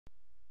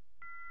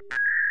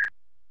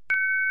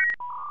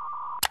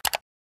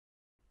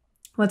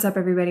What's up,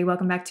 everybody?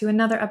 Welcome back to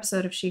another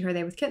episode of She, Her,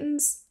 They with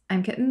Kittens.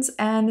 I'm Kittens,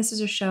 and this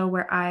is a show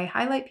where I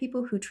highlight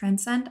people who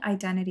transcend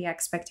identity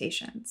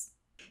expectations.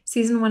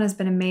 Season 1 has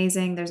been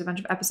amazing. There's a bunch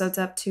of episodes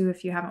up too.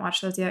 If you haven't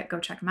watched those yet, go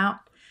check them out.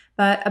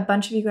 But a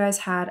bunch of you guys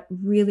had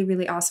really,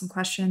 really awesome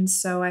questions,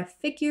 so I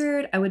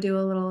figured I would do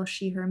a little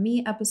She, Her,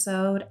 Me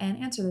episode and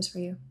answer this for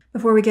you.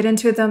 Before we get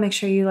into it, though, make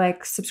sure you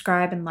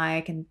subscribe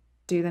and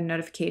do the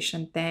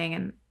notification thing.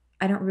 And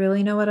I don't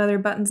really know what other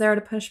buttons there are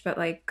to push,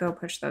 but go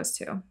push those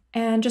too.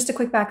 And just a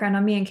quick background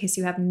on me in case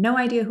you have no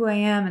idea who I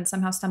am and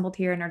somehow stumbled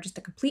here and are just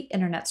a complete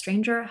internet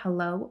stranger.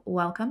 Hello,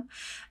 welcome.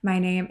 My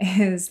name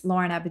is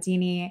Lauren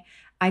Abedini.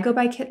 I go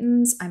by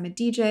Kittens. I'm a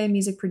DJ,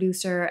 music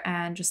producer,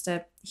 and just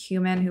a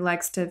human who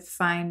likes to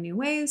find new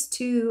ways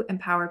to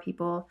empower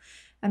people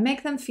and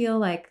make them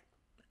feel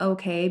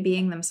okay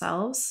being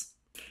themselves.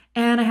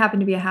 And I happen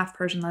to be a half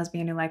Persian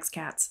lesbian who likes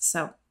cats,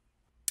 so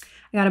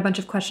I got a bunch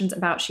of questions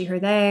about she, her,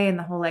 they, and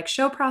the whole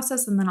show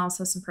process, and then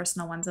also some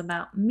personal ones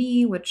about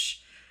me,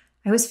 which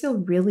I always feel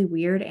really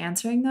weird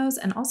answering those.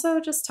 And also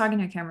just talking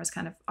to a camera is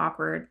kind of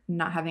awkward,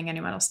 not having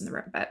anyone else in the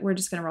room, but we're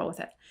just going to roll with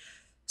it.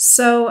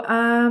 So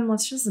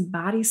let's just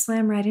body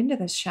slam right into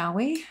this, shall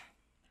we?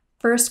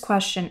 First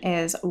question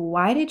is,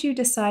 why did you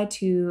decide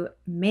to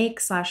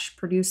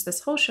make/produce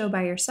this whole show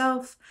by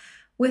yourself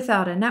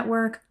without a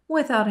network,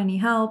 without any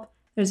help?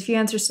 There's a few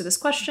answers to this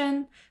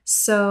question.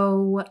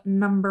 So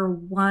number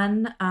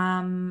one,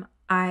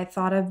 I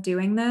thought of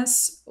doing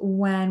this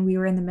when we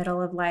were in the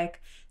middle of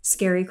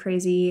scary,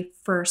 crazy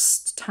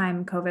first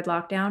time COVID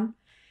lockdown.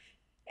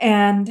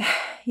 And,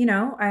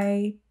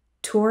 I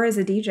tour as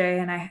a DJ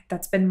and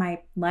that's been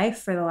my life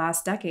for the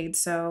last decade.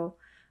 So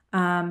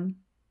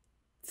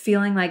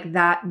feeling like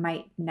that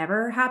might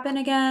never happen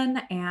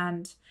again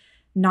and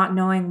not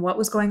knowing what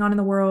was going on in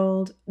the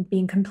world,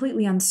 being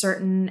completely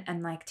uncertain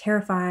and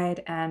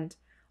terrified, and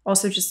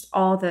also just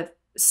all the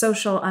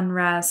social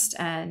unrest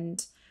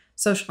and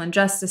social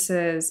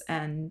injustices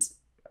and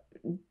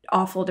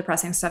awful,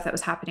 depressing stuff that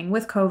was happening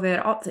with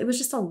COVID. It was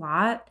just a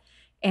lot.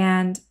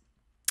 And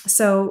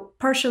so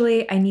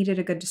partially I needed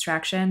a good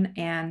distraction,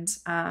 and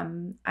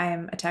I'm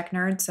a tech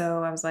nerd.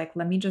 So I was like,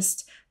 let me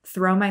just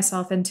throw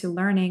myself into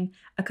learning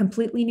a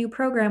completely new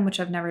program, which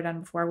I've never done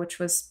before, which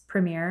was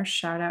Premiere.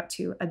 Shout out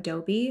to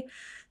Adobe.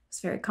 It's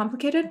very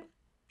complicated.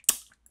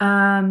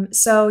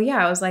 So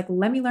yeah, I was like,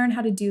 let me learn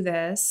how to do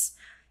this,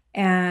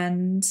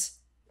 and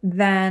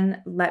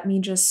then let me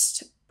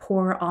just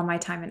pour all my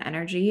time and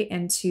energy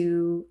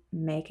into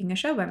making a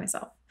show by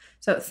myself.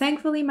 So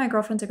thankfully, my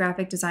girlfriend's a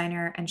graphic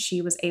designer and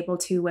she was able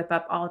to whip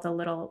up all the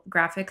little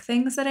graphic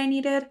things that I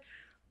needed.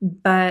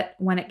 But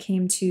when it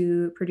came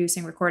to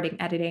producing, recording,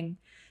 editing,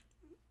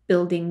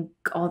 building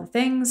all the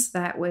things,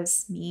 that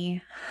was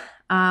me.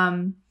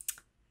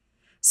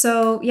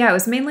 So yeah, it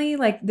was mainly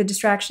the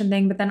distraction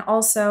thing, but then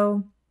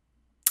also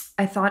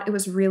I thought it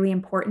was really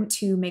important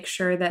to make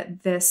sure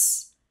that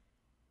this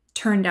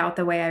turned out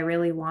the way I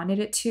really wanted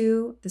it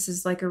to. This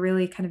is a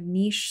really kind of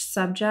niche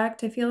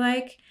subject, I feel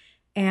like.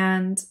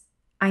 And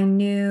I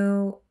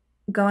knew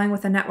going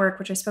with a network,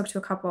 which I spoke to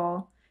a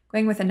couple,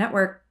 going with a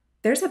network,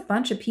 there's a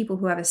bunch of people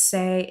who have a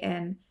say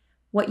in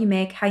what you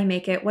make, how you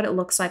make it, what it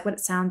looks like, what it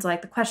sounds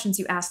like, the questions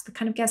you ask, the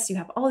kind of guests you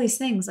have, all these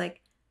things. I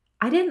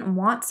didn't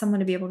want someone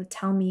to be able to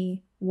tell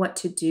me what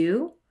to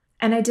do.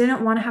 And I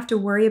didn't want to have to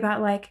worry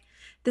about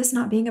this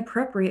not being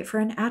appropriate for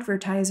an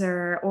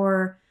advertiser,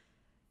 or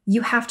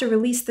you have to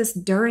release this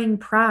during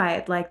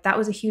Pride. That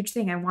was a huge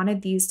thing. I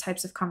wanted these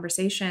types of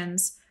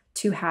conversations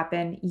to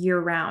happen year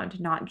round,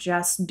 not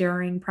just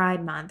during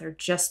Pride Month or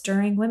just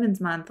during Women's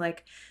Month.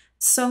 It's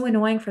so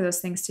annoying for those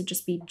things to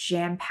just be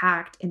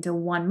jam-packed into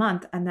 1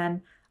 month, and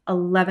then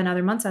 11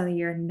 other months out of the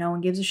year, no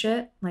one gives a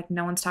shit.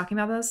 No one's talking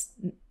about this.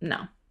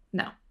 No.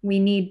 We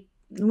need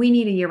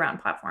a year-round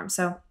platform.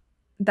 So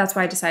that's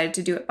why I decided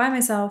to do it by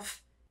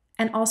myself.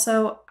 And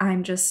also,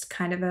 I'm just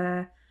kind of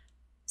a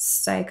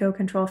psycho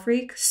control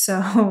freak.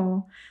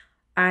 So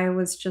I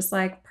was just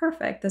like,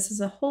 perfect. This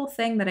is a whole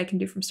thing that I can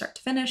do from start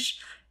to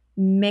finish,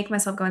 make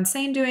myself go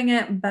insane doing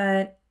it,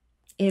 but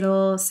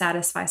it'll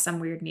satisfy some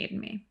weird need in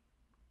me.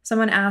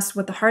 Someone asked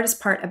what the hardest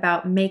part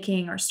about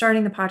making or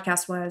starting the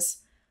podcast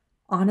was.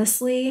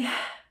 Honestly,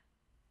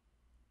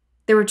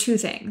 there were two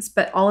things,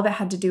 but all of it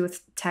had to do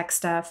with tech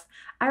stuff.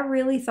 I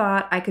really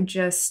thought I could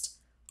just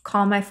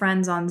call my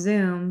friends on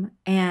Zoom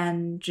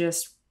and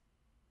just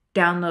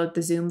download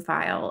the Zoom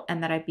file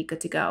and that I'd be good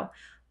to go.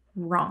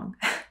 Wrong.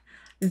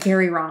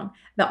 Very wrong.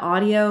 The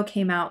audio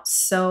came out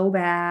so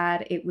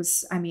bad. It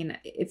was,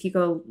 if you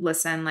go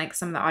listen,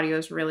 some of the audio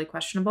is really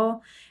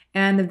questionable,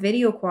 and the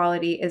video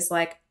quality is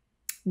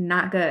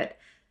not good.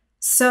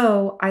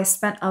 So I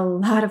spent a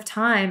lot of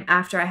time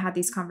after I had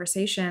these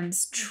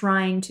conversations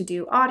trying to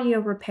do audio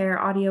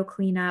repair, audio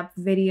cleanup,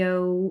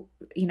 video,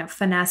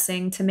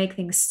 finessing to make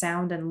things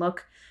sound and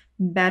look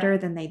better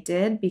than they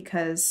did,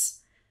 because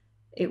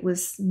it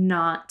was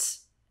not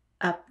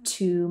up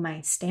to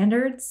my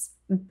standards.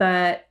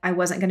 But I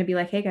wasn't going to be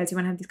like, hey guys, you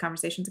want to have these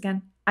conversations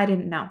again? I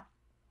didn't know.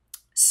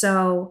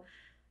 So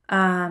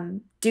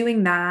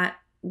doing that,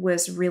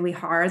 was really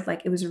hard.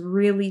 Like it was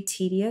really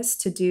tedious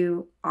to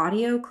do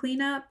audio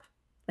cleanup.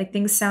 Like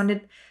things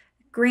sounded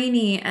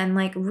grainy and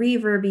like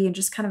reverby and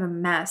just kind of a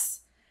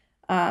mess.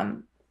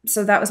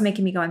 So that was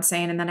making me go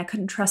insane. And then I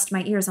couldn't trust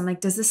my ears. I'm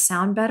like, does this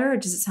sound better or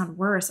does it sound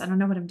worse? I don't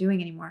know what I'm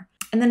doing anymore.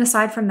 And then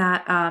aside from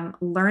that,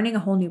 learning a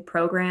whole new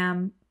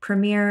program,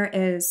 Premiere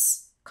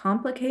is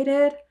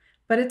complicated,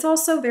 but it's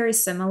also very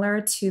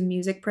similar to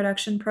music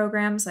production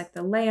programs, like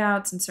the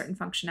layouts and certain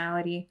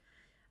functionality.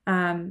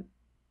 Um,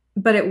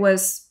 but I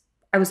was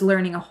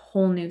learning a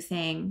whole new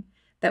thing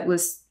that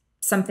was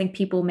something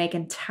people make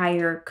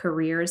entire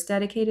careers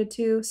dedicated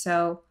to.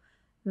 So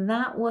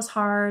that was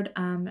hard.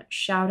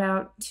 Shout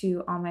out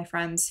to all my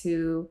friends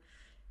who,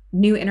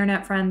 new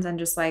internet friends, and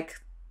just like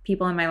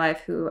people in my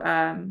life who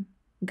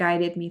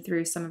guided me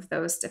through some of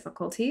those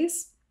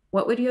difficulties.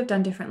 What would you have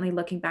done differently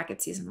looking back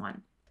at season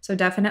one? So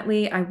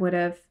definitely I would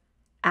have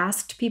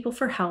asked people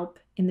for help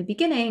in the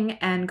beginning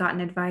and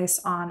gotten advice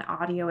on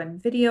audio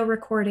and video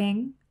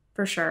recording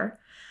for sure,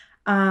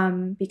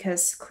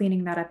 because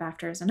cleaning that up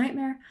after is a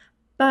nightmare.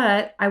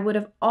 But I would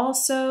have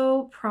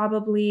also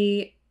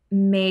probably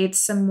made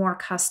some more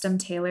custom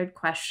tailored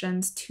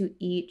questions to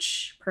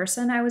each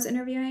person I was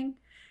interviewing,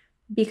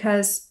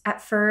 because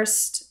at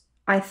first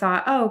I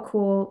thought, oh,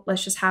 cool,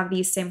 let's just have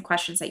these same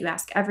questions that you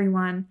ask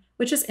everyone,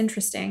 which is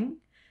interesting.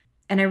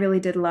 And I really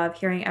did love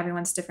hearing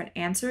everyone's different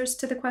answers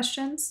to the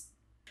questions.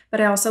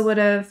 But I also would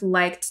have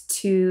liked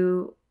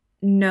to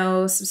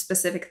know some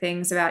specific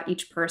things about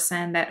each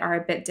person that are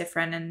a bit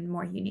different and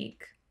more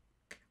unique.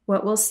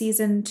 What will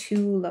season 2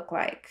 look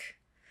like?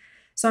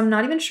 So I'm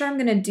not even sure I'm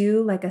going to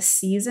do like a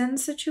season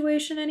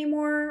situation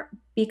anymore,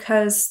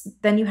 because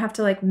then you have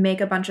to like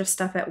make a bunch of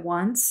stuff at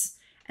once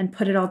and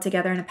put it all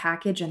together in a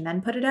package and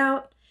then put it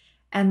out.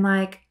 And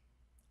like,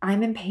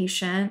 I'm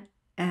impatient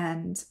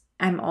and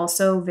I'm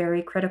also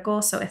very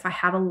critical. So if I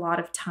have a lot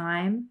of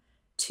time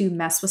to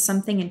mess with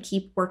something and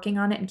keep working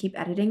on it and keep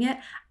editing it,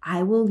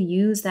 I will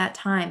use that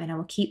time and I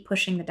will keep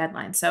pushing the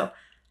deadline. So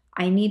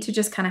I need to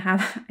just kind of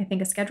have, I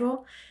think, a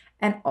schedule.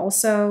 And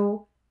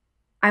also,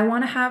 I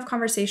want to have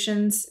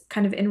conversations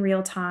kind of in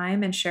real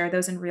time and share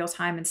those in real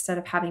time instead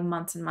of having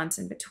months and months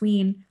in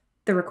between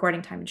the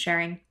recording time and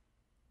sharing.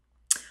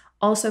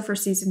 Also, for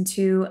season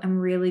 2, I'm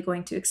really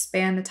going to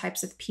expand the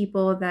types of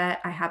people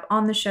that I have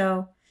on the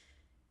show.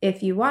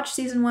 If you watch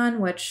season 1,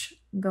 which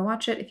go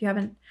watch it if you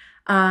haven't,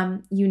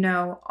 you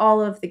know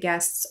all of the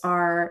guests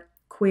are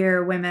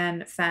queer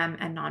women, femme,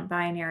 and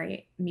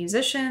non-binary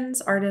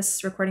musicians,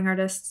 artists, recording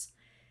artists.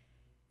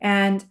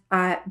 And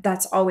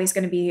that's always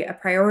going to be a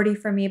priority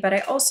for me. But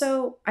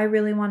I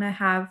really want to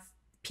have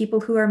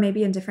people who are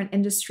maybe in different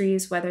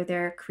industries, whether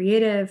they're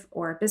creative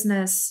or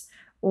business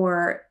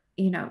or,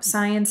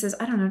 sciences.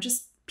 I don't know,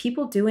 just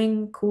people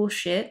doing cool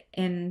shit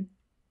in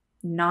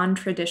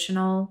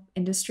non-traditional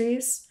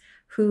industries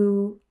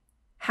who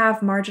have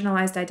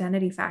marginalized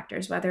identity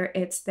factors, whether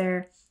it's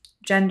their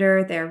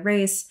gender, their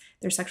race,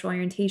 their sexual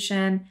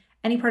orientation,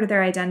 any part of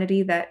their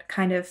identity that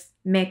kind of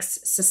makes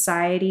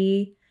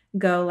society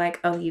go like,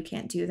 oh, you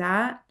can't do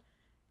that,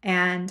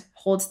 and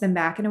holds them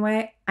back in a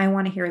way. I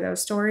want to hear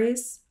those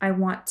stories. I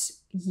want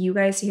you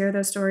guys to hear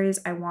those stories.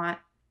 I want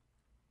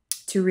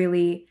to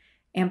really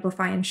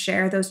amplify and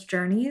share those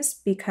journeys,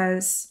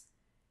 because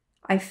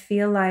I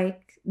feel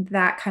like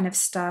that kind of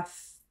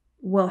stuff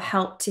will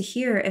help to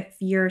hear if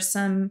you're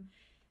some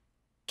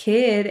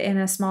kid in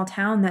a small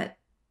town that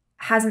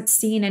hasn't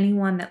seen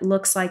anyone that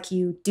looks like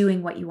you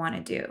doing what you want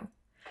to do.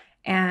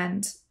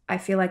 And I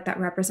feel like that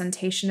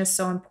representation is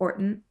so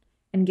important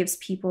and gives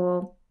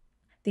people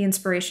the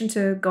inspiration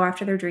to go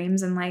after their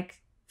dreams and like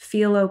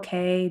feel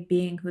okay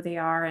being who they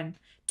are and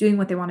doing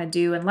what they want to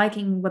do and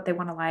liking what they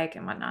want to like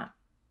and whatnot.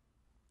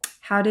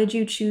 How did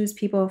you choose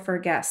people for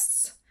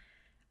guests?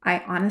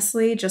 I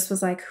honestly just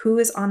was like, who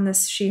is on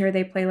this She, Her,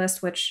 They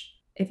playlist, which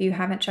if you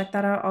haven't checked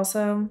that out,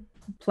 also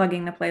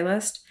plugging the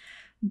playlist.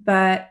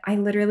 But I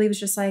literally was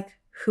just like,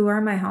 who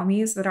are my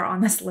homies that are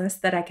on this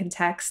list that I can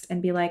text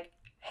and be like,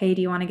 hey,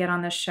 do you want to get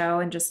on this show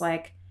and just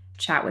like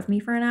chat with me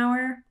for an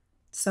hour?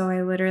 So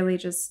I literally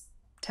just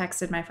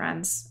texted my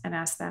friends and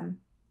asked them.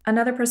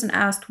 Another person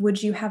asked,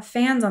 would you have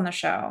fans on the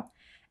show?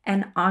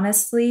 And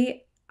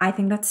honestly, I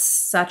think that's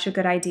such a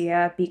good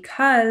idea,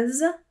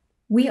 because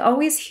we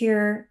always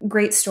hear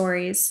great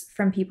stories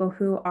from people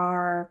who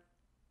are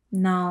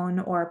known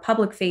or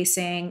public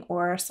facing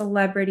or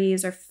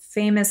celebrities or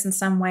famous in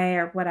some way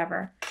or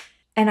whatever.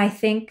 And I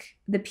think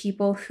the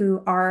people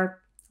who are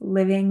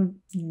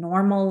living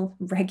normal,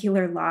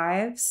 regular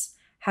lives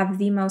have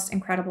the most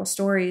incredible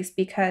stories,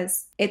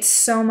 because it's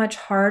so much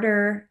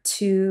harder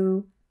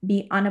to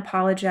be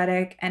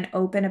unapologetic and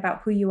open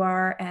about who you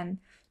are and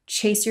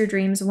chase your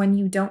dreams when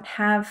you don't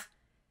have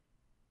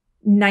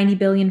 90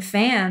 billion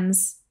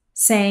fans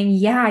saying,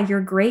 yeah, you're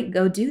great,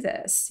 go do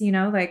this.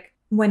 Like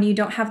when you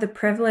don't have the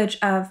privilege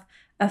of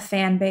a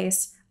fan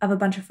base, of a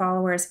bunch of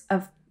followers,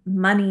 of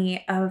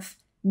money, of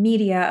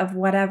media, of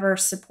whatever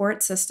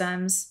support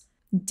systems,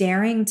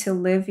 daring to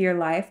live your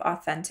life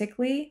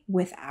authentically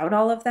without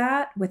all of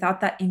that,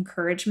 without that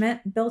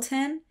encouragement built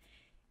in,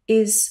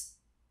 is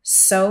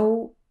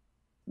so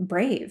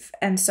brave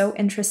and so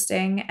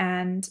interesting.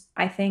 And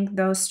I think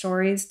those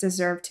stories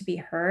deserve to be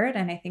heard.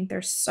 And I think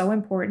they're so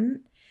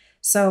important.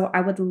 So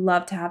I would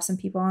love to have some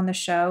people on the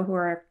show who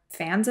are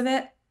fans of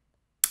it.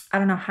 I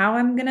don't know how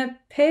I'm going to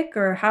pick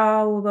or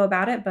how we'll go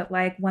about it, but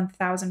like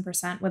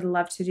 1000% would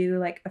love to do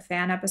like a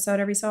fan episode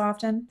every so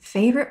often.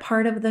 Favorite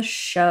part of the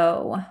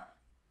show?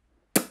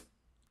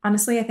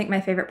 Honestly, I think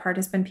my favorite part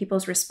has been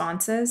people's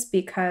responses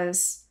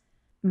because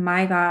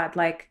my God,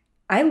 like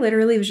I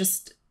literally was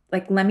just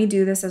like, let me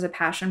do this as a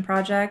passion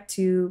project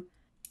to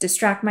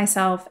distract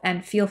myself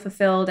and feel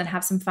fulfilled and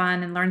have some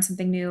fun and learn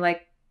something new.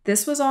 Like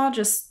this was all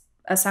just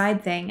a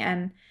side thing.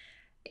 And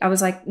I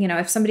was like,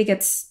 if somebody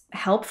gets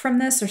help from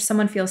this or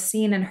someone feels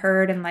seen and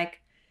heard and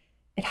like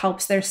it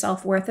helps their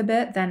self-worth a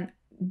bit, then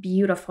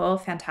beautiful,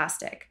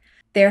 fantastic.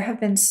 There have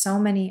been so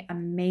many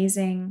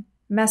amazing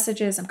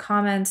messages and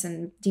comments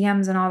and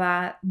DMs and all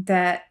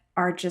that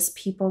are just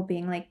people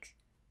being like,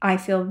 I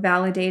feel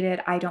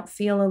validated. I don't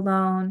feel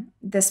alone.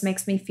 This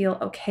makes me feel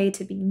okay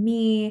to be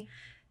me,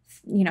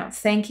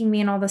 thanking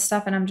me and all this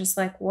stuff. And I'm just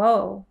like,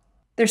 whoa,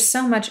 there's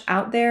so much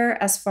out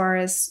there as far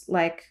as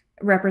like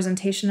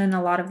representation in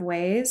a lot of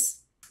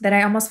ways that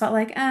I almost felt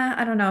like,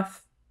 I don't know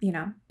if,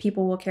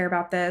 people will care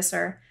about this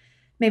or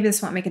maybe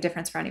this won't make a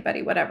difference for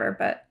anybody, whatever.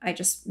 But I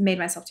just made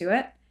myself do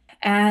it.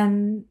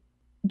 And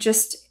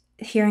just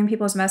hearing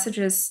people's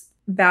messages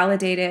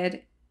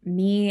validated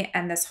me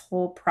and this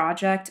whole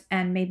project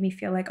and made me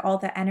feel like all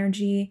the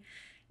energy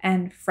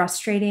and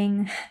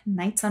frustrating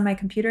nights on my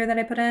computer that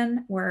I put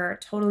in were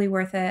totally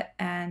worth it.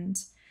 And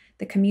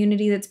the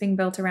community that's being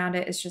built around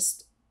it is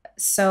just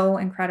so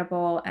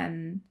incredible.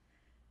 And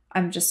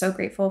I'm just so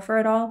grateful for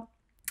it all.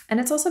 And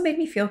it's also made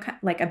me feel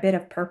like a bit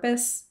of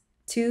purpose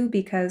too,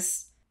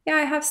 because yeah,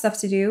 I have stuff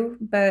to do,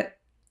 but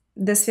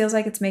this feels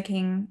like it's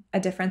making a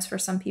difference for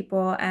some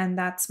people, and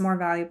that's more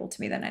valuable to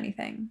me than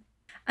anything.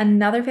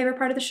 Another favorite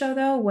part of the show,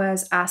 though,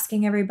 was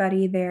asking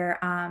everybody their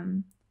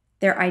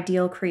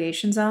ideal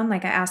creation zone.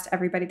 Like I asked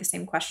everybody the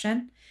same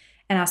question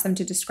and asked them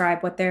to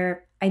describe what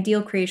their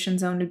ideal creation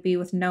zone would be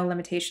with no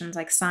limitations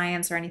like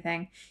science or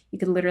anything. You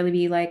could literally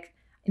be like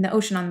in the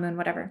ocean, on the moon,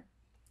 whatever.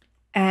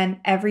 And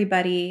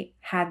everybody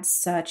had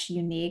such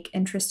unique,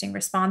 interesting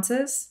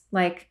responses.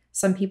 Like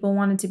some people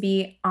wanted to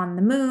be on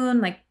the moon,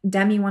 like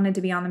Demi wanted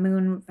to be on the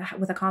moon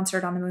with a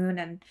concert on the moon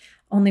and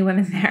only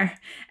women there.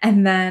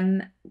 And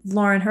then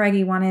Lauren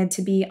Haregi wanted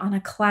to be on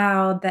a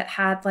cloud that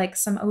had like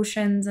some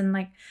oceans and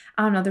like,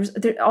 I don't know,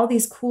 there's all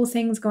these cool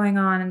things going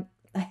on. And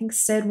I think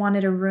Sid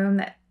wanted a room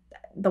that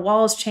the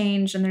walls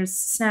changed and there's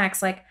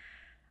snacks. Like,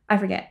 I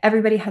forget.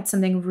 Everybody had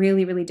something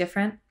really, really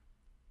different.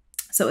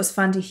 So it was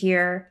fun to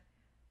hear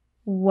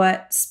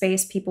what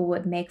space people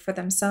would make for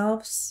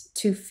themselves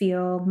to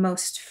feel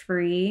most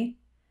free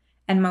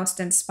and most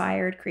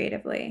inspired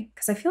creatively.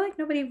 Because I feel like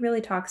nobody really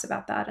talks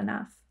about that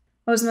enough.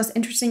 What was the most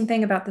interesting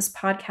thing about this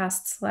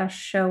podcast /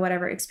 show,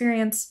 whatever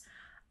experience?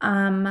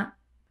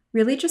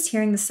 Really just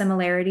hearing the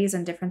similarities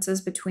and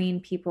differences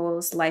between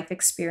people's life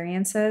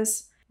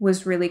experiences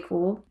was really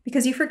cool,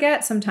 because you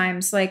forget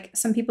sometimes, like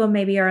some people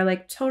maybe are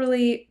like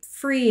totally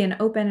free and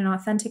open and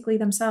authentically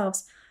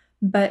themselves,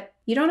 but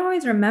you don't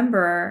always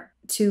remember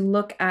to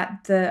look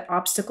at the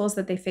obstacles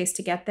that they faced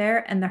to get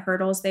there and the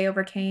hurdles they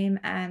overcame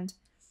and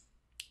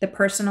the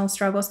personal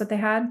struggles that they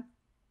had.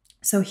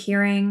 So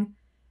hearing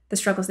the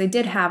struggles they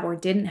did have or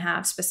didn't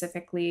have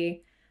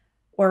specifically,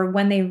 or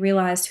when they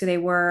realized who they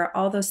were,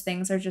 all those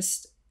things are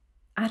just,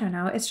 I don't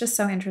know, it's just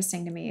so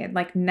interesting to me. It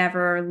like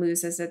never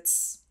loses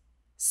its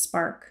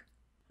spark.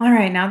 All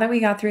right, now that we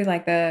got through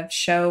like the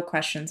show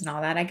questions and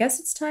all that, I guess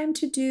it's time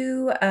to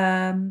do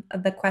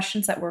the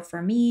questions that were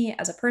for me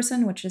as a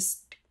person, which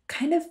is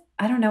kind of,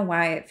 I don't know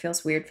why it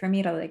feels weird for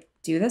me to like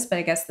do this, but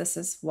I guess this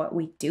is what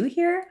we do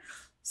here.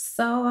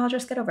 So I'll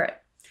just get over it.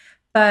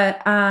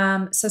 But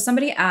so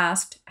somebody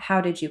asked,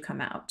 how did you come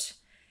out?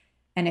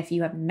 And if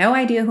you have no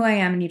idea who I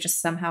am and you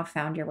just somehow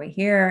found your way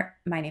here,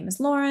 my name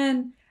is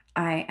Lauren.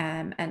 I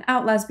am an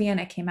out lesbian.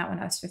 I came out when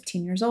I was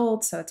 15 years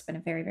old, so it's been a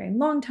very, very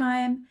long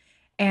time.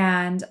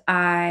 And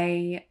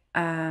I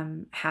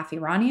am half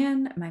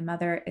Iranian. My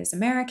mother is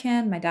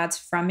American. My dad's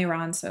from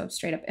Iran, so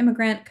straight up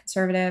immigrant,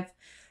 conservative,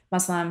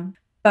 Muslim.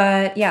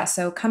 But yeah,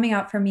 so coming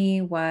out for me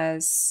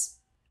was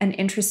an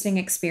interesting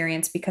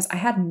experience because I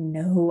had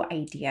no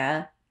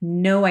idea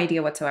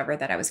whatsoever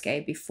that I was gay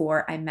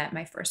before I met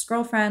my first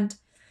girlfriend.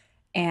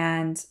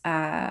 And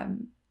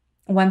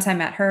once I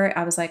met her,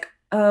 I was like,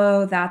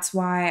 oh, that's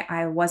why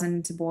I wasn't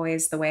into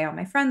boys the way all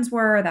my friends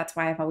were. That's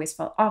why I've always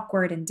felt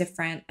awkward and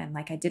different and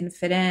like I didn't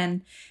fit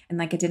in and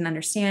like I didn't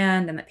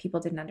understand and that people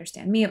didn't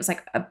understand me. It was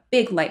like a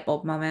big light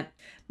bulb moment.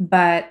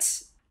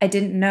 But I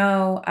didn't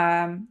know,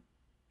 I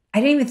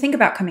didn't even think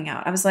about coming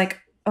out. I was like,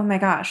 oh my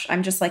gosh,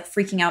 I'm just like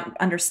freaking out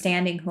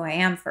understanding who I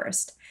am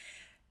first.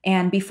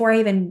 And before I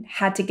even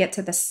had to get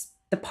to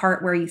the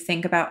part where you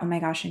think about, oh my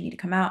gosh, I need to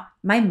come out,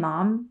 my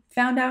mom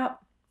found out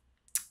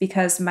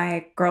because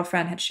my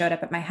girlfriend had showed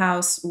up at my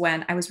house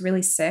when I was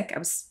really sick. I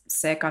was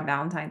sick on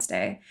Valentine's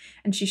Day,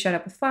 and she showed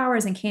up with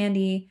flowers and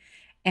candy.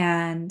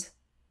 And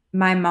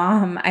my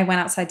mom, I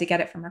went outside to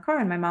get it from her car,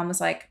 and my mom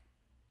was like,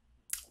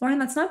 Lauren,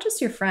 that's not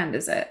just your friend,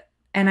 is it?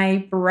 And I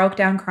broke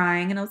down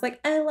crying and I was like,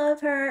 I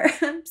love her.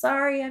 I'm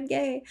sorry, I'm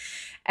gay.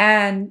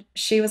 And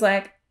she was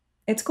like,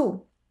 it's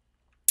cool.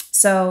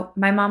 So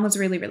my mom was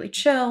really, really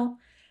chill.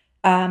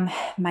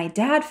 My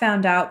dad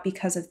found out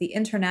because of the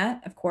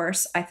internet. Of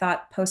course, I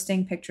thought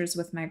posting pictures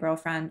with my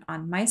girlfriend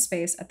on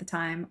MySpace at the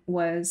time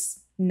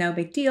was no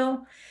big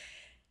deal.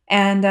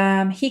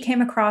 And he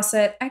came across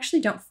it. I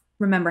actually don't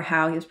remember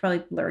how. He was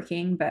probably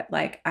lurking, but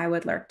like I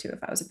would lurk too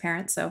if I was a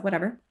parent. So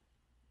whatever.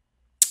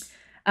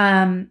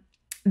 Um,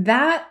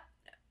 that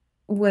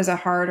was a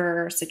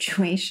harder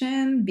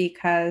situation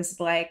because,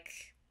 like,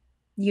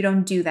 you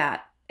don't do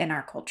that in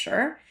our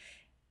culture.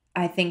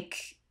 I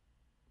think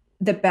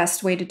the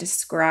best way to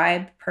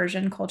describe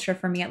Persian culture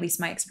for me, at least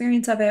my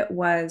experience of it,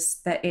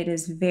 was that it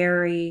is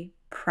very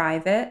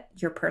private.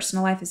 Your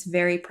personal life is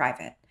very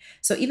private.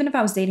 So even if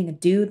I was dating a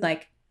dude,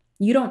 like,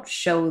 you don't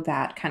show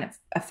that kind of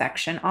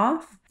affection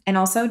off. And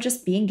also,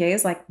 just being gay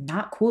is like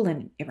not cool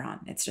in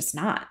Iran. It's just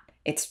not.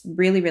 It's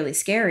really, really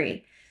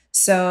scary.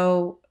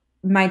 So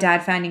my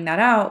dad finding that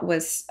out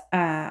was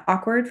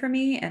awkward for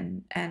me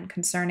and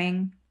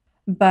concerning.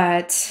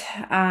 But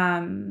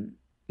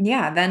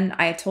yeah, then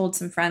I told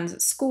some friends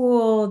at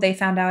school. They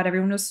found out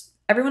everyone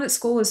at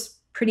school was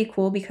pretty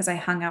cool because I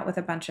hung out with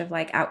a bunch of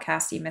like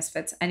outcasty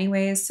misfits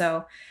anyways.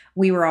 So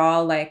we were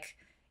all like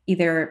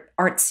either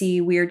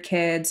artsy weird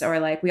kids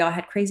or like we all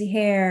had crazy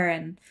hair,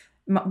 and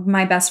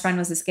my best friend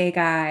was this gay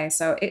guy.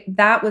 So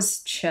that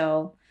was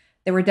chill.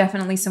 There were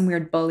definitely some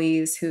weird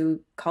bullies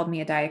who called me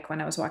a dyke when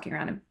I was walking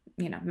around and,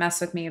 mess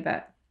with me,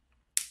 but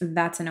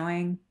that's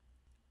annoying.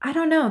 I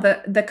don't know.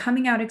 The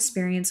coming out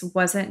experience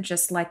wasn't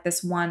just like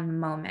this one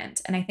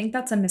moment. And I think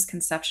that's a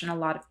misconception a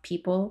lot of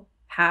people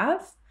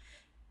have.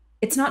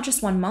 It's not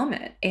just one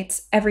moment.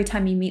 It's every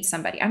time you meet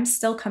somebody. I'm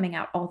still coming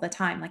out all the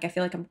time. Like I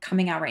feel like I'm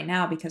coming out right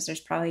now because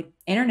there's probably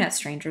internet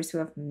strangers who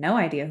have no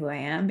idea who I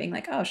am being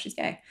like, "Oh, she's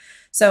gay."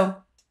 So,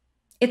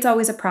 it's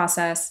always a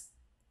process.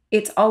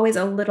 It's always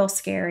a little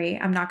scary,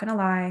 I'm not gonna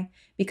lie,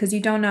 because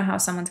you don't know how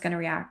someone's gonna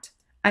react.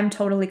 I'm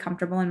totally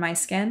comfortable in my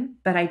skin,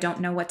 but I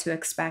don't know what to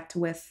expect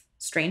with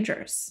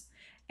strangers.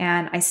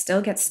 And I still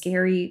get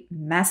scary,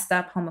 messed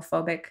up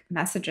homophobic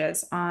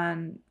messages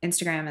on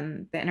Instagram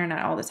and the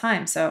internet all the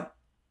time. So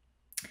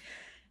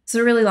it's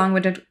a really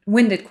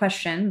long-winded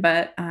question,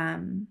 but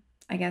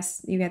I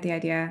guess you get the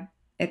idea.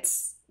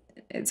 It's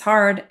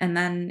hard, and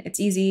then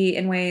it's easy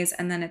in ways,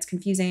 and then it's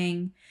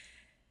confusing.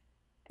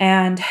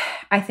 And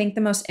I think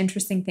the most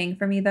interesting thing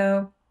for me,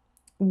 though,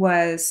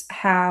 was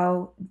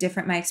how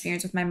different my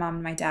experience with my mom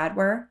and my dad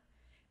were.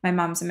 My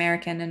mom's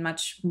American and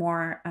much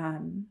more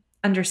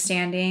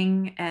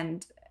understanding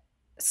and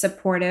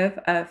supportive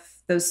of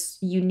those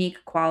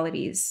unique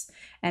qualities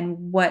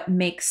and what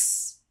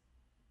makes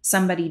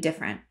somebody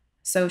different.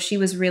 So she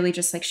was really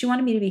just like, she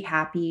wanted me to be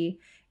happy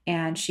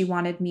and she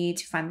wanted me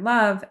to find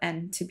love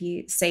and to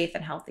be safe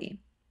and healthy.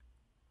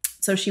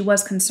 So she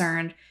was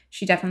concerned.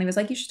 She definitely was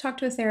like, you should talk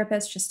to a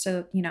therapist just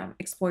to,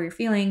 explore your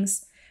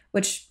feelings,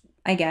 which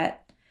I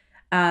get.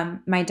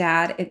 My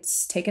dad,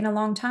 it's taken a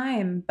long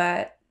time,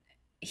 but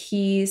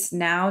he's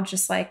now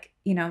just like,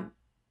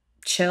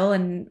 chill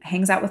and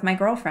hangs out with my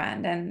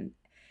girlfriend. And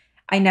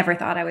I never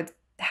thought I would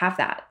have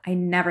that. I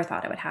never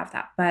thought I would have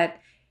that. But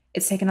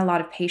it's taken a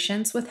lot of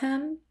patience with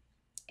him.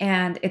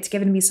 And it's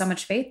given me so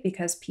much faith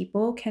because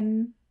people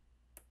can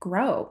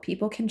grow,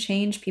 people can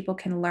change, people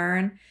can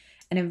learn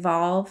and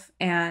evolve.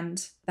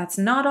 And that's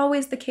not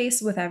always the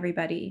case with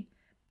everybody.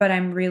 But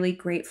I'm really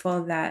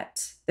grateful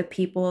that the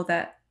people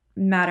that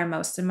matter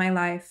most in my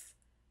life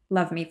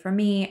love me for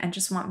me and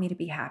just want me to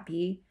be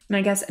happy. And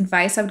I guess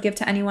advice I would give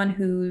to anyone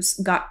who's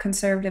got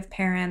conservative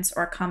parents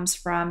or comes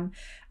from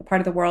a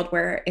part of the world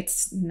where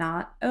it's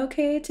not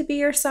okay to be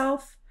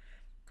yourself,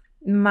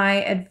 my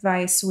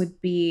advice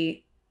would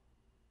be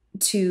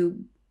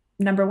to,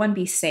 number one,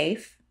 be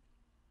safe.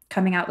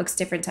 Coming out looks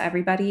different to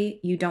everybody.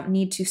 You don't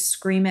need to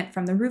scream it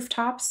from the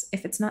rooftops.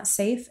 If it's not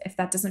safe, if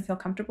that doesn't feel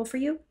comfortable for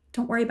you,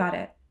 don't worry about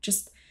it.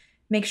 Just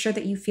make sure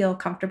that you feel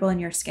comfortable in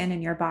your skin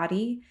and your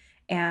body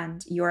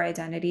and your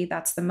identity.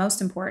 That's the most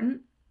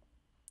important.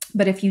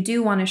 But if you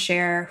do want to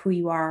share who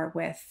you are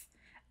with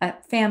a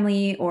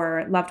family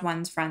or loved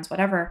ones, friends,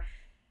 whatever,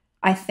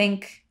 I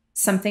think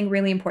something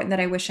really important that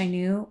I wish I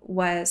knew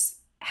was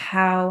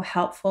how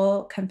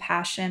helpful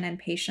compassion and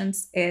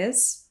patience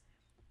is,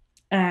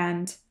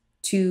 and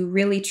to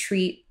really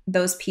treat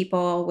those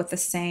people with the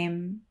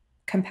same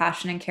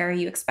compassion and care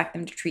you expect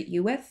them to treat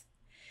you with.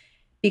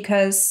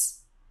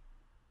 Because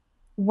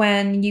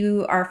when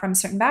you are from a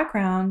certain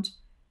background,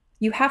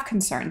 you have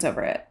concerns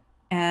over it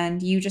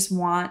and you just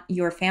want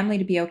your family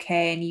to be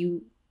okay. And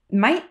you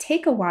might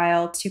take a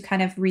while to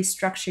kind of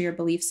restructure your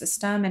belief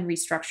system and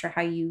restructure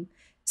how you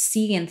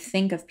see and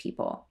think of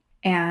people.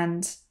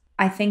 And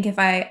I think if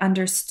I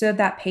understood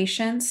that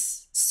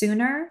patience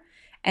sooner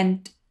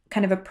and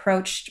kind of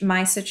approached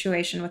my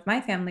situation with my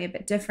family a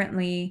bit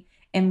differently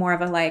in more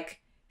of a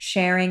like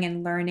sharing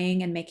and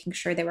learning and making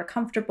sure they were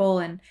comfortable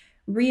and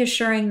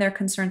reassuring their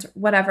concerns,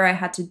 whatever I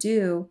had to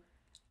do,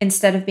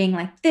 instead of being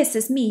like, this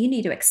is me, you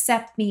need to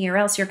accept me or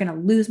else you're going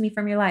to lose me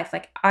from your life.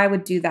 Like I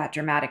would do that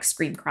dramatic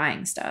scream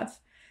crying stuff.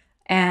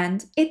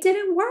 And it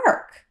didn't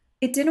work.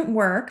 It didn't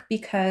work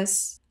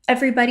because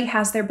everybody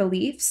has their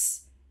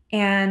beliefs.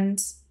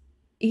 And,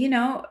 you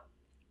know,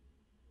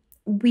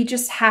 we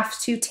just have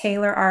to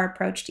tailor our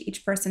approach to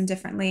each person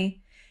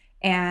differently.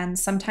 And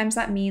sometimes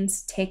that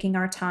means taking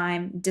our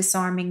time,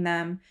 disarming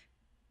them,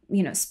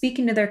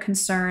 speaking to their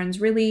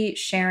concerns, really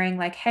sharing,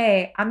 like,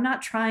 hey, I'm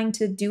not trying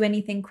to do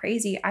anything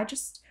crazy. I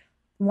just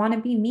want to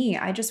be me.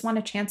 I just want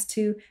a chance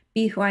to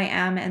be who I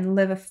am and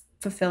live a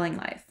fulfilling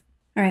life.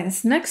 All right,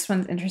 this next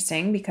one's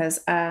interesting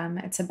because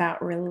it's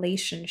about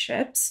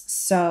relationships.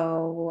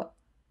 So,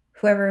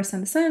 whoever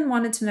sent this in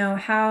wanted to know,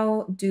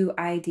 how do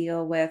I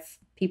deal with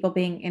people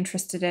being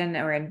interested in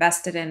or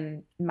invested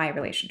in my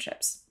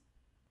relationships?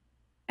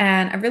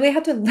 And I really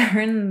had to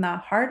learn the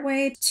hard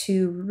way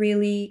to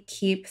really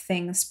keep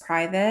things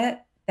private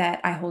that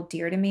I hold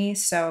dear to me.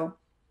 So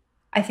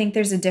I think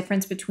there's a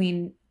difference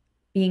between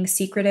being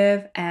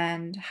secretive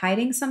and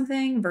hiding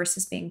something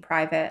versus being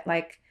private.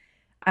 Like,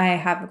 I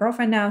have a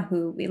girlfriend now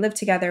who we live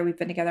together. We've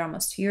been together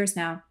almost 2 years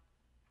now.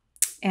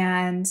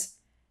 And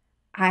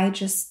I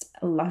just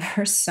love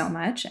her so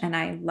much. And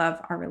I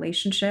love our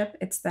relationship.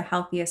 It's the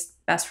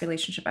healthiest, best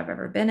relationship I've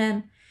ever been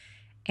in.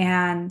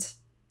 And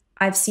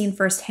I've seen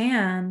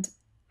firsthand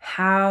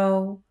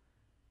how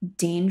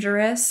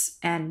dangerous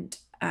and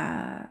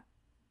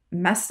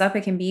messed up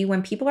it can be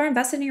when people are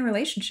invested in your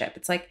relationship.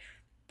 It's like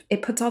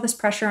it puts all this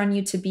pressure on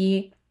you to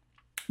be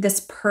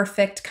this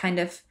perfect kind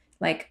of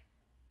like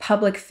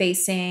public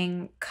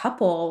facing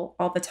couple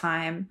all the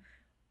time.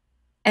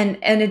 And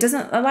it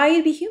doesn't allow you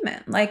to be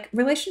human. Like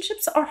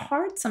relationships are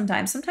hard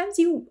sometimes. Sometimes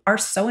you are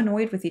so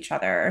annoyed with each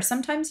other, or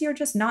sometimes you're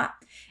just not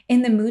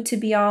in the mood to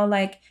be all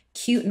like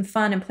cute and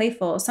fun and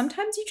playful.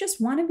 Sometimes you just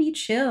want to be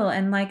chill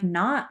and like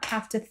not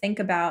have to think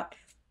about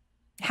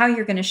how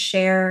you're going to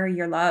share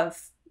your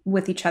love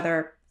with each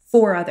other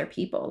for other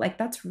people. Like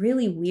that's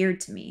really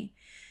weird to me.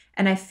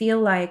 And I feel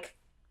like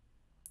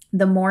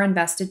the more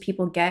invested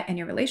people get in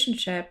your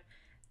relationship,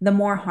 the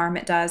more harm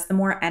it does, the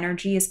more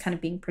energy is kind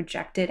of being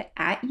projected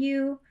at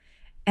you.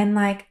 And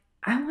like,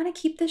 I want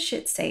to keep this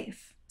shit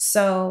safe.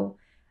 So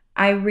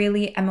I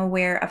really am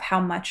aware of how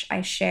much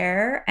I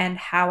share and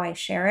how I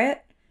share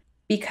it,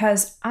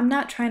 because I'm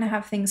not trying to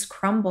have things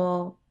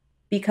crumble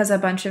because a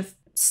bunch of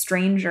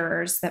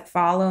strangers that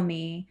follow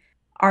me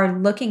are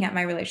looking at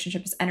my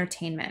relationship as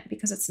entertainment,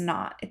 because it's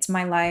not. It's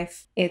my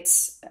life.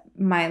 It's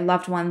my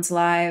loved ones'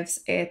 lives.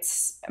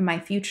 It's my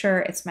future.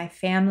 It's my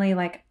family.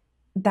 Like,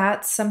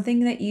 that's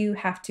something that you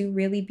have to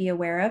really be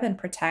aware of and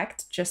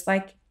protect, just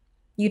like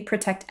you'd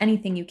protect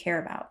anything you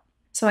care about.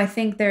 So I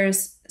think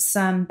there's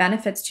some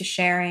benefits to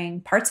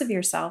sharing parts of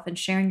yourself and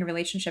sharing your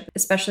relationship,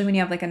 especially when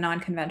you have like a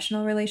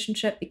non-conventional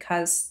relationship,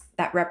 because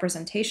that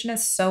representation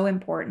is so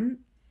important.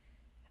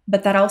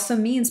 But that also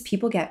means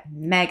people get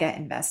mega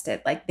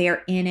invested. Like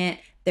they're in it,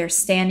 they're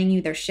standing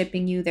you, they're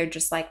shipping you, they're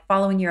just like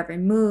following your every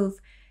move.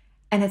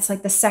 And it's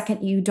like the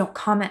second you don't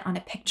comment on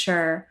a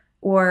picture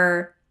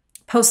or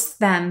post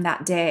them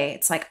that day,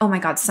 it's like, oh my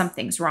God,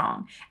 something's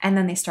wrong. And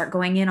then they start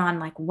going in on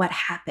like what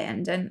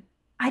happened. And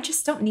I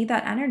just don't need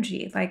that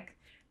energy. Like,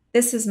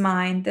 this is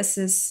mine. This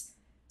is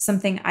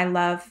something I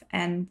love,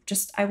 and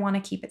just I want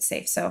to keep it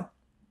safe. So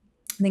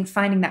I think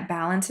finding that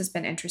balance has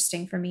been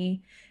interesting for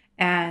me.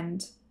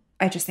 And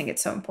I just think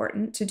it's so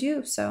important to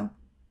do. So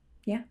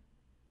yeah.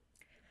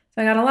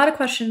 So I got a lot of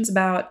questions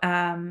about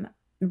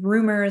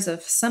rumors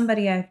of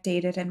somebody I've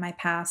dated in my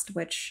past,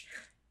 which,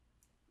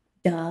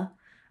 duh.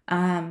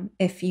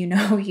 If you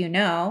know, you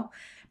know.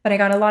 But I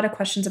got a lot of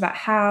questions about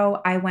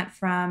how I went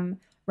from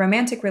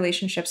romantic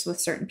relationships with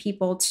certain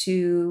people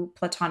to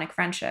platonic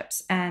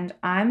friendships. And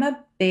I'm a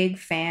big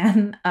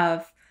fan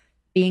of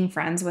being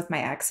friends with my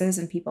exes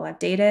and people I've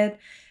dated,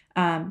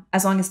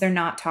 as long as they're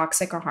not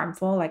toxic or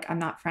harmful. Like, I'm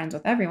not friends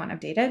with everyone I've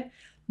dated,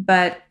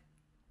 but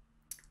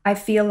I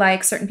feel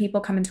like certain people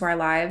come into our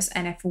lives,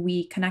 and if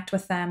we connect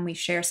with them, we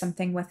share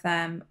something with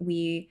them,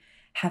 we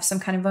have some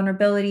kind of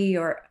vulnerability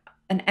or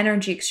an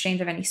energy exchange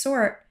of any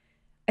sort,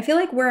 I feel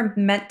like we're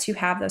meant to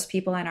have those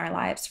people in our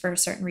lives for a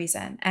certain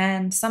reason.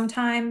 And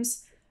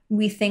sometimes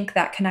we think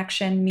that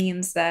connection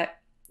means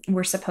that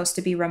we're supposed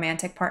to be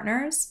romantic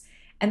partners.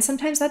 And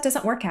sometimes that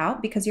doesn't work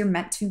out because you're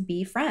meant to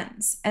be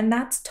friends. And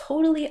that's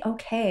totally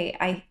okay.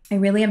 I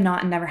really am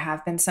not and never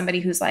have been somebody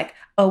who's like,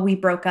 oh, we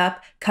broke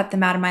up, cut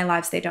them out of my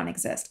lives, they don't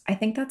exist. I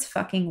think that's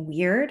fucking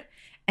weird.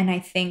 And I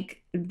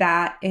think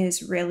that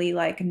is really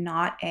like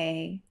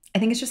I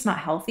think it's just not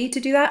healthy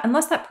to do that.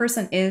 Unless that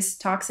person is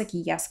toxic,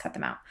 yes, cut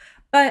them out.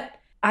 But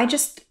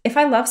if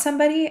I love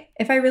somebody,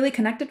 if I really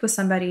connected with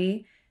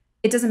somebody,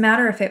 it doesn't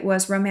matter if it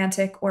was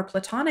romantic or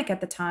platonic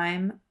at the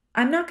time.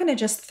 I'm not going to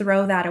just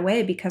throw that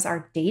away because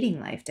our dating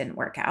life didn't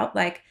work out.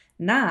 Like,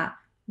 nah,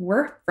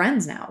 we're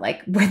friends now.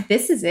 Like,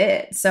 this is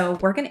it. So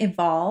we're going to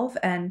evolve.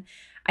 And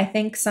I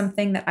think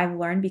something that I've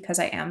learned, because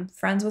I am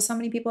friends with so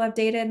many people I've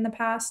dated in the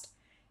past,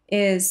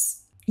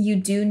 is you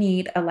do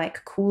need a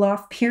like cool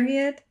off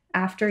period.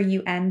 after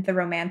you end the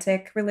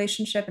romantic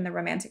relationship and the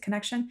romantic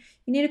connection,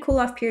 you need a cool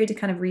off period to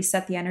kind of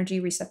reset the energy,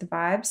 reset the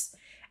vibes.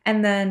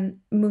 And then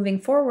moving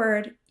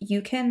forward,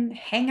 you can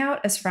hang out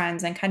as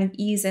friends and kind of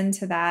ease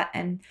into that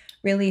and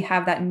really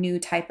have that new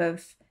type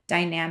of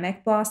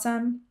dynamic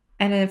blossom.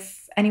 And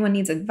if anyone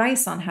needs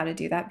advice on how to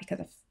do that, because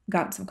I've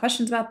gotten some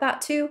questions about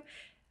that too,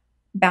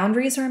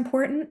 boundaries are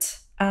important.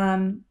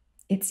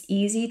 It's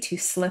easy to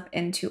slip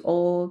into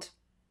old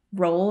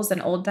roles and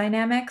old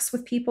dynamics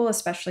with people,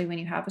 especially when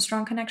you have a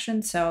strong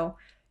connection. So,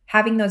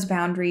 having those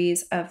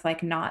boundaries of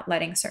like not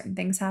letting certain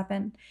things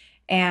happen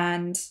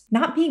and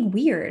not being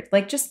weird,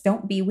 like just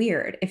don't be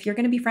weird. If you're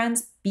going to be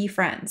friends, be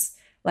friends.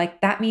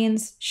 Like that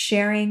means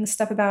sharing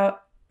stuff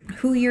about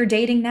who you're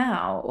dating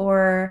now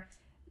or,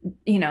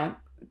 you know,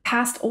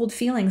 past old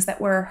feelings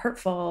that were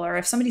hurtful. Or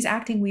if somebody's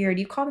acting weird,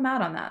 you call them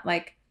out on that.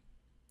 Like,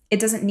 it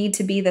doesn't need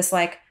to be this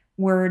like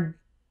we're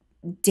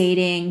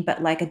dating,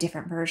 but like a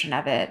different version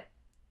of it.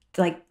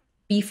 Like,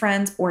 be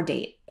friends or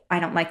date. I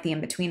don't like the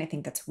in between. I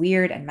think that's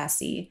weird and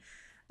messy.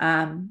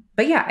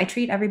 But yeah, I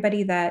treat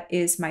everybody that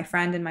is my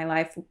friend in my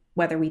life,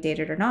 whether we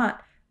dated or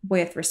not,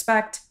 with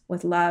respect,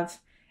 with love.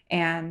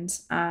 And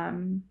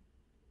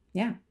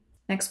yeah.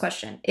 Next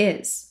question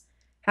is,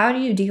 how do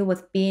you deal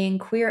with being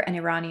queer and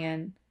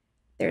Iranian?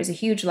 There's a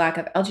huge lack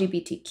of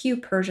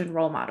LGBTQ Persian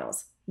role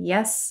models.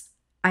 Yes,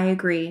 I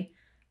agree.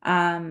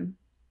 Um,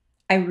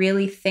 I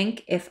really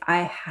think if I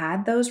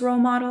had those role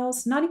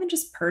models, not even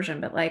just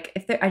Persian, but like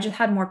if I just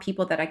had more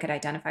people that I could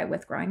identify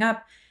with growing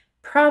up,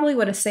 probably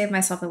would have saved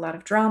myself a lot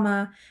of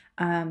drama,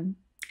 and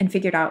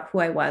figured out who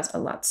I was a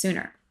lot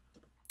sooner.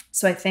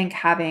 So I think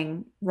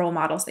having role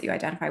models that you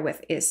identify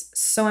with is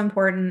so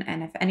important.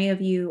 And if any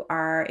of you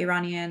are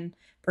Iranian,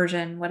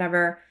 Persian,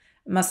 whatever,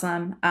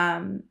 Muslim,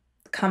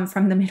 come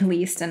from the Middle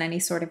East in any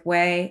sort of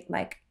way,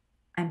 like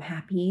I'm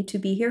happy to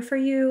be here for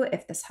you.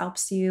 If this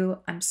helps you,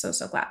 I'm so,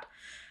 so glad.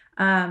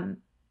 Um,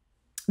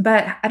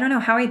 but I don't know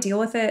how I deal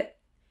with it.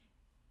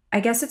 I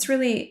guess it's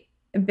really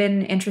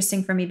been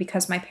interesting for me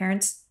because my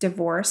parents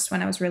divorced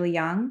when I was really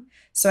young.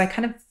 So I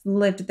kind of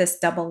lived this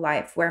double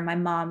life where my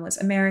mom was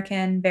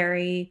American,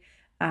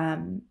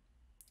 um,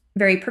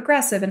 very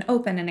progressive and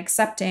open and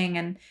accepting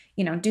and,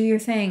 you know, do your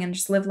thing and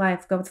just live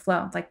life, go with the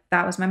flow. Like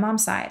that was my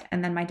mom's side.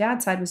 And then my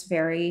dad's side was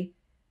very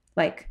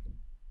like,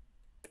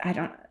 I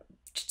don't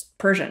just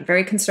Persian,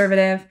 very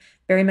conservative,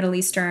 very Middle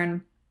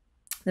Eastern.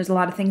 There's a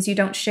lot of things you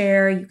don't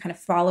share. You kind of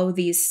follow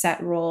these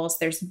set rules.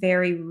 There's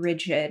very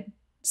rigid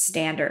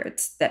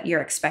standards that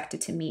you're expected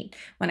to meet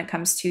when it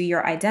comes to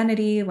your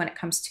identity, when it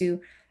comes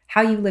to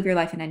how you live your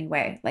life in any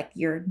way, like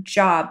your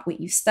job, what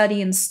you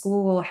study in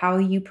school, how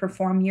you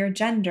perform your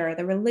gender,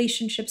 the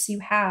relationships you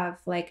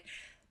have, like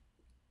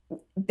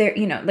there,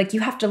 you know, like you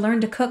have to learn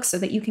to cook so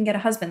that you can get a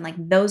husband. Like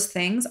those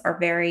things are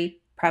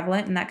very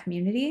prevalent in that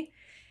community.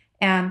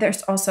 And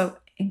there's also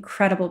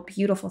incredible,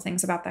 beautiful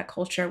things about that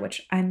culture,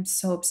 which I'm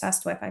so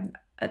obsessed with.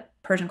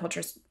 Persian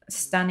culture is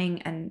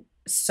stunning and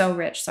so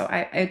rich. So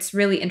it's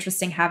really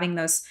interesting having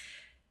those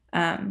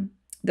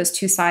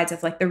two sides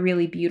of like the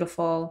really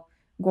beautiful,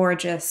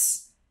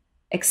 gorgeous,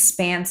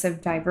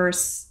 expansive,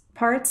 diverse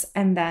parts,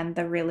 and then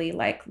the really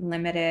like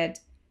limited,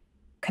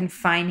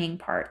 confining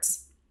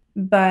parts.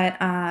 But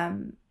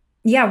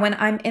yeah, when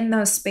I'm in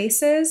those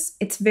spaces,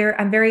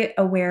 I'm very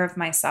aware of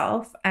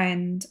myself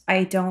and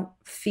I don't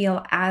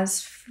feel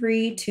as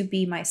free to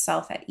be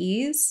myself at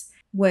ease,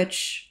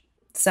 which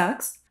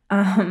sucks.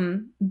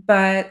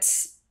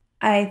 But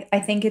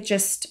I think it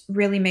just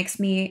really makes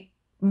me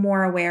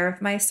more aware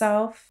of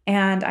myself.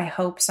 And I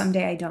hope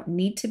someday I don't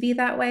need to be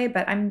that way,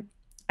 but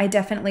I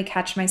definitely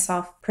catch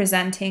myself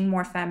presenting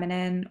more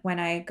feminine when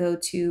I go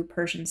to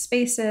Persian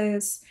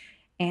spaces,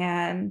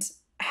 and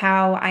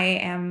how I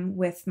am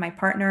with my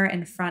partner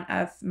in front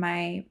of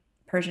my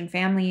Persian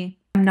family.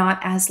 I'm not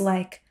as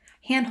like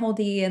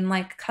handholdy and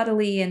like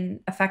cuddly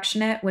and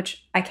affectionate,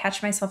 which I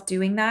catch myself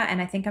doing that.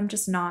 And I think I'm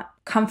just not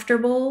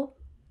comfortable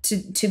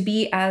to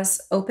be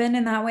as open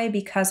in that way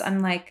because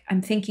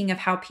I'm thinking of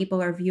how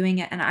people are viewing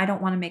it and I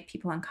don't want to make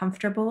people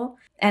uncomfortable.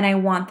 And I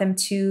want them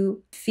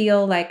to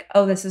feel like,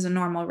 oh, this is a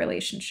normal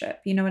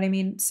relationship. You know what I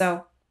mean?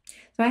 So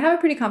I have a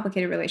pretty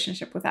complicated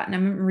relationship with that, and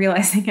I'm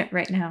realizing it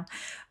right now.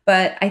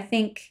 But I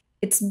think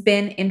it's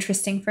been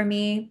interesting for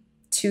me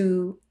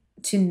to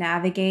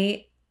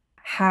navigate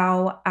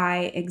how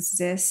I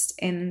exist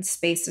in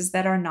spaces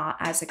that are not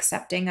as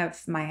accepting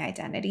of my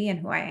identity and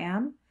who I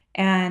am.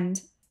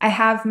 And I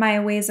have my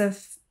ways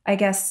of, I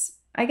guess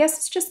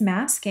it's just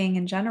masking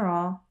in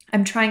general.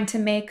 I'm trying to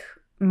make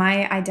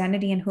my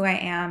identity and who I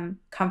am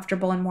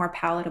comfortable and more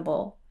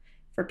palatable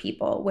for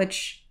people,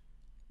 which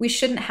we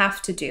shouldn't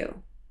have to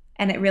do.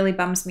 And it really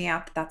bums me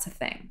out that that's a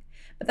thing.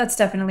 But that's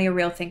definitely a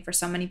real thing for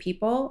so many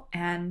people.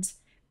 And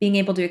being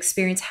able to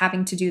experience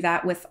having to do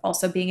that with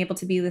also being able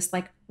to be this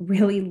like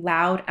really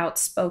loud,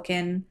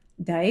 outspoken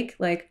dyke,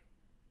 like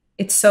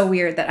it's so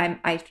weird that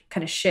I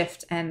kind of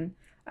shift and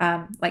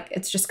like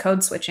it's just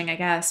code switching, I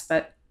guess.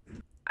 But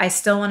I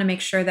still want to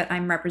make sure that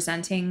I'm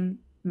representing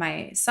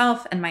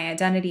myself and my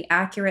identity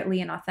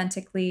accurately and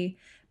authentically,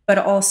 but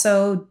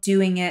also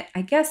doing it,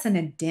 I guess, in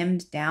a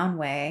dimmed down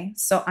way.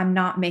 So I'm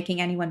not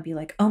making anyone be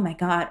like, oh my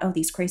God, oh,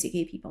 these crazy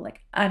gay people.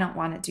 Like, I don't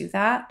want to do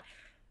that.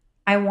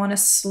 I want to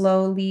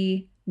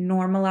slowly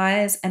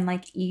normalize and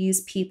like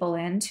ease people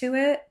into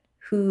it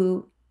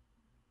who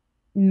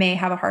may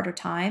have a harder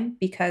time,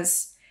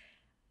 because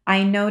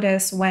I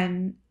notice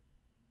when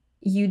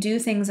you do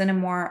things in a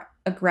more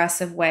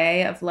aggressive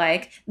way of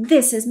like,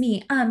 this is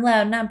me, I'm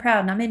loud and I'm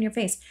proud and I'm in your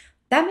face,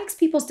 that makes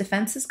people's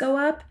defenses go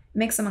up,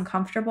 makes them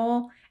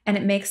uncomfortable, and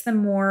it makes them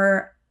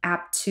more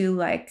apt to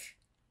like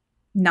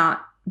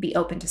not be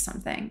open to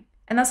something.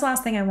 And that's the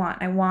last thing I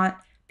want. I want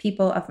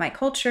people of my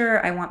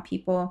culture, I want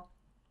people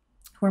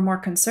who are more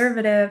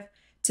conservative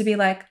to be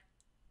like,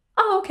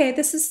 oh, okay,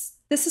 this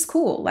is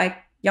cool. Like,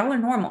 y'all are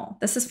normal.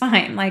 This is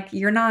fine. Like,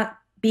 you're not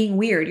being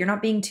weird. You're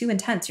not being too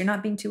intense. You're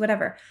not being too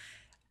whatever.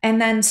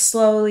 And then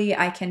slowly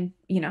I can,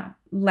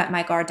 let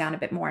my guard down a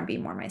bit more and be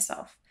more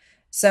myself.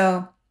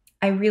 So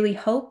I really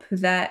hope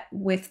that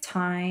with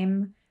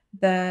time,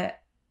 the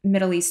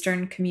Middle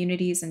Eastern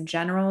communities in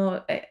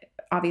general,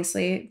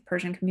 obviously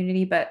Persian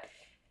community, but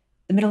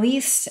the Middle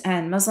East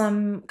and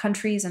Muslim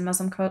countries and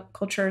Muslim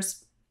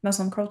cultures,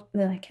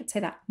 I can't say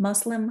that,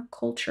 Muslim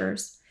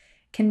cultures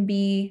can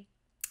be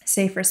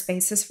safer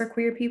spaces for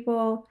queer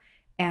people,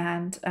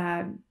 and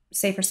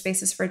safer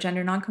spaces for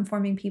gender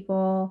nonconforming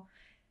people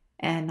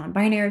and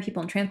non-binary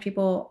people and trans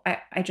people.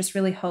 I just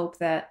really hope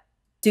that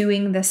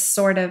doing this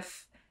sort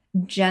of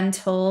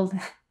gentle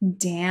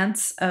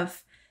dance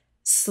of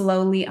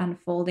slowly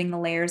unfolding the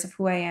layers of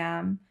who I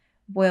am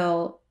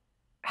will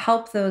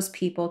help those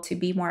people to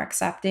be more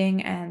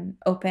accepting and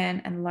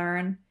open and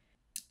learn.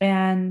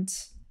 And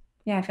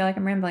yeah, I feel like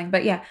I'm rambling,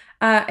 but yeah,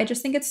 I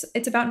just think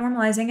it's about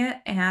normalizing it,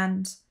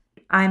 and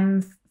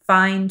I'm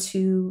fine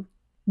to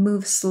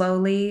move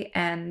slowly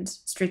and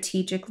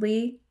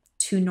strategically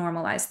to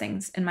normalize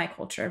things in my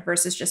culture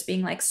versus just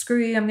being like,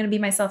 screw you, I'm going to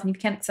be myself, and if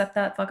you can't accept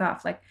that, fuck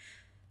off. Like,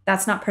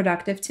 that's not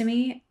productive to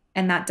me,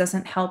 and that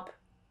doesn't help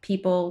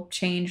people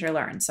change or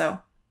learn. So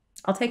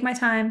I'll take my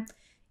time,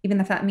 even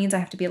if that means I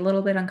have to be a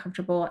little bit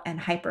uncomfortable and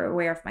hyper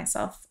aware of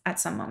myself at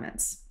some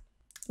moments.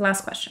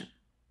 Last question.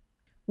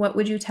 What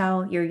would you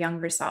tell your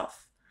younger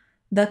self?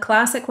 The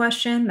classic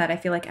question that I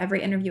feel like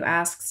every interview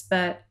asks,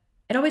 but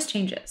it always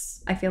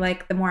changes. I feel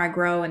like the more I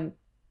grow and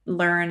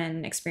learn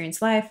and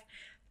experience life,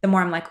 the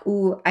more I'm like,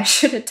 ooh, I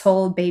should have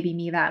told baby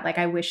me that. Like,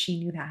 I wish she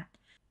knew that.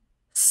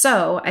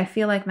 So I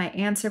feel like my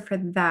answer for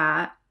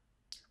that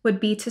would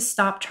be to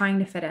stop trying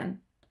to fit in,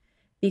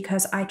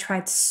 because I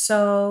tried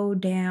so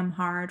damn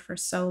hard for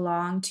so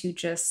long to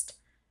just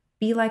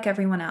be like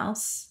everyone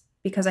else,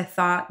 because I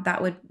thought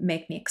that would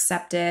make me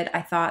accepted.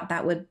 I thought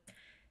that would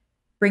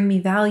bring me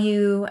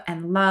value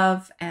and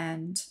love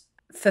and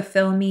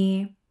fulfill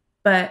me.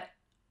 But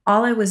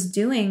all I was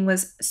doing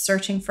was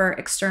searching for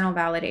external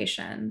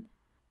validation.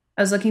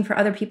 I was looking for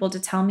other people to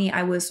tell me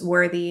I was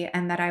worthy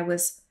and that I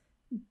was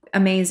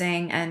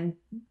amazing and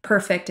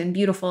perfect and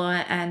beautiful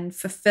and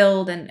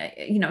fulfilled and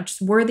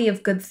just worthy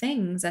of good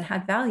things and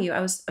had value. I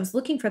was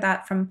looking for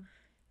that from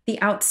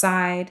the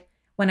outside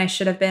when I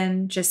should have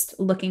been just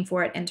looking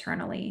for it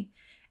internally.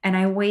 And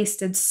I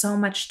wasted so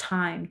much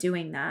time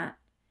doing that.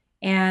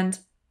 And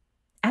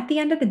at the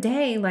end of the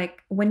day,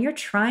 like, when you're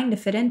trying to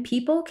fit in,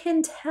 people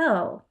can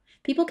tell.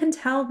 People can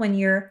tell when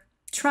you're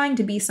trying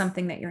to be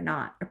something that you're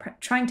not, or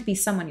trying to be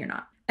someone you're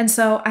not. And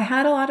so I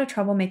had a lot of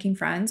trouble making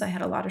friends. I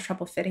had a lot of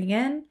trouble fitting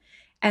in.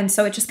 And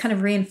so it just kind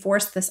of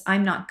reinforced this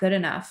I'm not good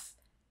enough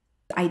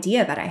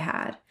idea that I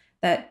had,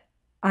 that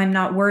I'm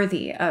not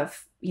worthy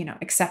of,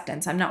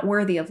 acceptance. I'm not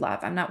worthy of love.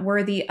 I'm not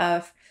worthy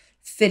of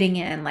fitting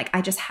in. Like,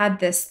 I just had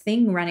this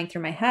thing running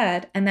through my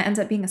head, and that ends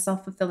up being a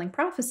self-fulfilling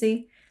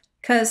prophecy,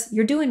 because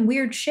you're doing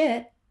weird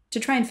shit to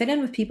try and fit in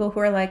with people who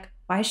are like,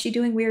 why is she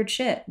doing weird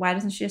shit? Why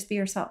doesn't she just be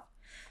herself?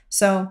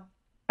 So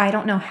I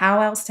don't know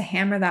how else to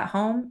hammer that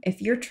home.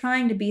 If you're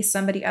trying to be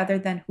somebody other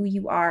than who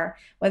you are,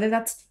 whether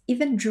that's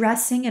even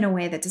dressing in a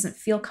way that doesn't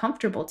feel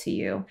comfortable to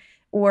you,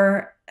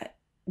 or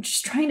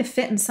just trying to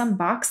fit in some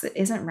box that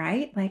isn't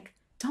right, like,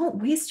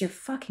 don't waste your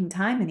fucking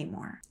time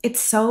anymore.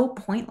 It's so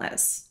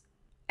pointless.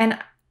 And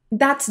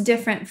that's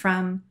different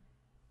from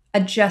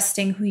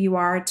adjusting who you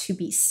are to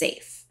be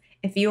safe.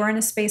 If you are in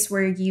a space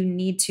where you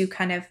need to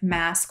kind of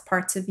mask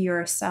parts of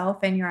yourself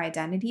and your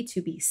identity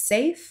to be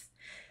safe,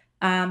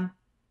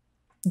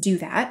 do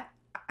that.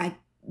 I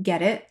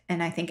get it.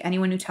 And I think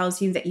anyone who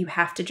tells you that you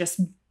have to just,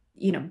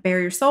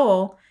 bare your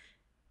soul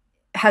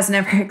has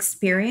never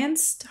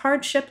experienced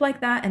hardship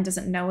like that and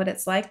doesn't know what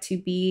it's like to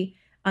be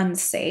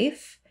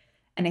unsafe.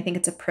 And I think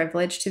it's a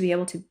privilege to be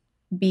able to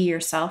be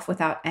yourself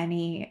without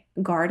any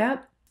guard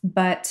up.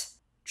 But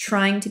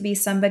trying to be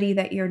somebody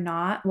that you're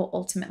not will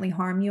ultimately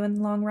harm you in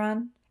the long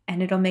run.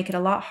 And it'll make it a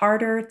lot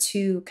harder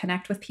to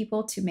connect with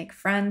people, to make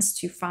friends,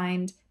 to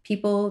find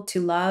people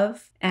to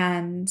love.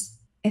 And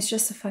it's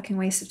just a fucking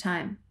waste of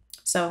time.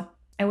 So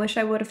I wish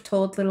I would have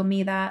told little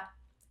me that.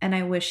 And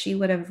I wish she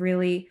would have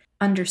really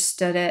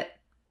understood it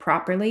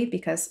properly,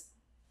 because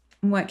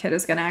what kid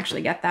is going to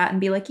actually get that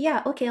and be like,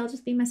 yeah, okay, I'll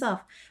just be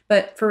myself.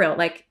 But for real,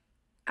 like,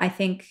 I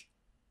think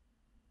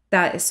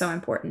That is so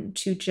important,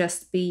 to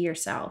just be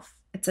yourself.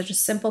 It's such a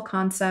simple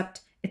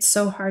concept. It's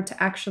so hard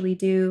to actually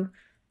do.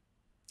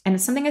 And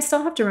it's something I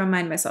still have to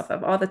remind myself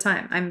of all the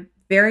time. I'm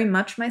very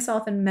much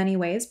myself in many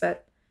ways,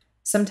 but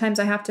sometimes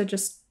I have to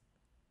just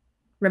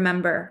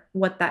remember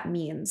what that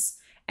means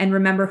and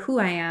remember who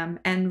I am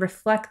and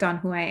reflect on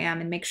who I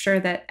am and make sure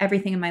that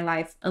everything in my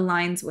life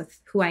aligns with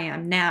who I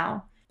am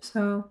now.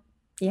 So,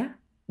 yeah,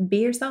 be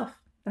yourself.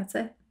 That's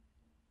it.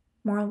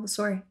 Moral of the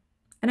story.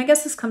 And I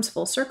guess this comes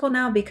full circle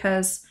now,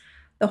 because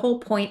the whole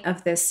point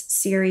of this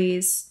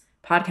series,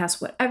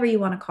 podcast, whatever you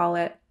want to call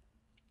it,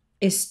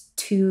 is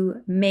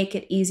to make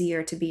it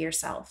easier to be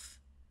yourself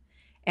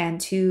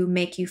and to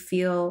make you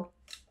feel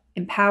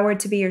empowered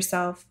to be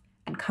yourself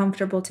and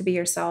comfortable to be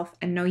yourself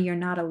and know you're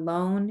not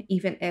alone.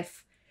 Even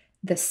if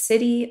the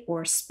city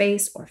or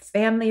space or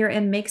family you're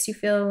in makes you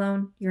feel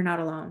alone, you're not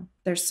alone.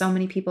 There's so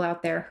many people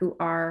out there who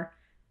are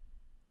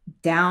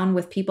down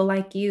with people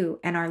like you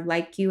and are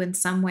like you in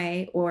some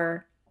way,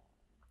 or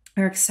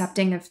are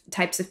accepting of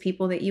types of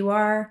people that you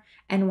are,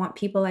 and want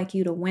people like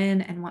you to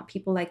win and want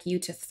people like you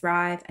to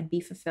thrive and be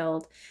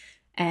fulfilled.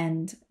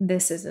 And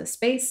this is a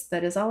space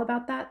that is all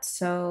about that.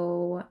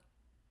 So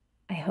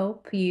I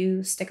hope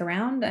you stick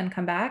around and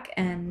come back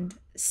and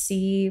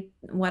see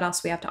what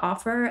else we have to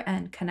offer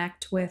and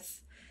connect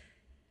with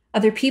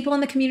other people in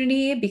the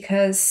community,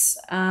 because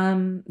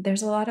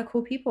there's a lot of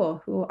cool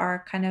people who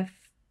are kind of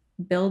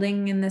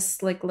building in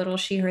this like little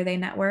she, her, they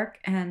network.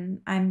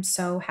 And I'm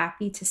so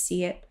happy to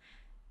see it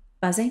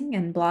buzzing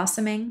and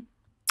blossoming.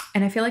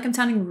 And I feel like I'm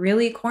sounding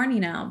really corny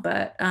now,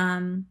 but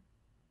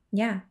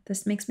yeah,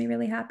 this makes me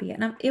really happy.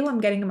 And I'm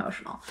getting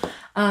emotional.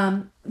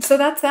 So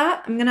that's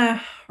that. I'm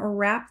gonna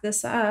wrap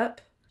this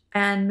up,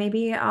 and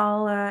maybe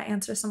I'll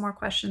answer some more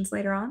questions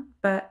later on.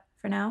 But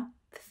for now,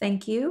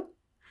 thank you.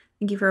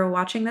 Thank you for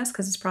watching this,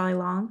 because it's probably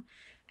long.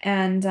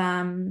 And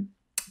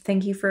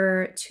thank you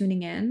for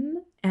tuning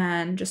in.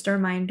 And just a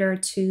reminder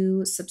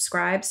to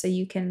subscribe so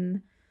you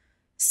can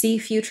see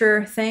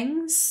future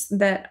things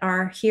that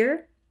are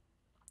here.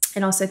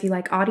 And also, if you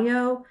like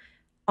audio,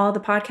 all the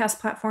podcast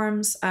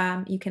platforms,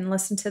 you can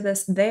listen to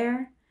this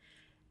there.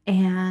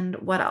 And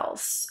what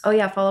else? Oh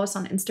yeah, follow us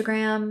on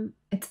Instagram.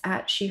 It's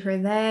at she, her,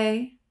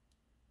 they.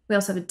 We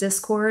also have a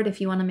Discord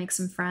if you want to make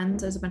some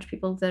friends. There's a bunch of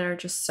people that are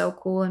just so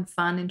cool and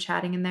fun and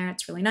chatting in there.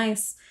 It's really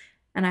nice.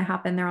 And I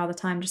hop in there all the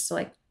time just to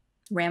like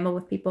ramble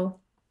with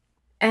people.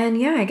 And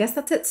yeah, I guess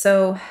that's it.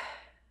 So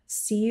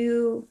see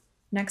you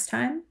next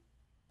time.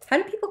 How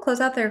do people close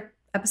out their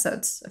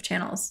episodes of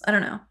channels? I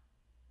don't know.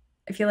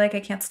 I feel like I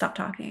can't stop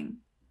talking.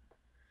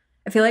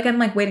 I feel like I'm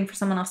like waiting for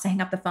someone else to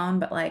hang up the phone,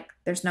 but like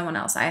there's no one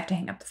else. I have to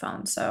hang up the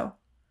phone. So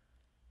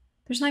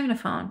there's not even a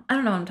phone. I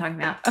don't know what I'm talking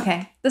about.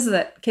 Okay, this is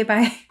it. Okay,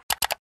 bye.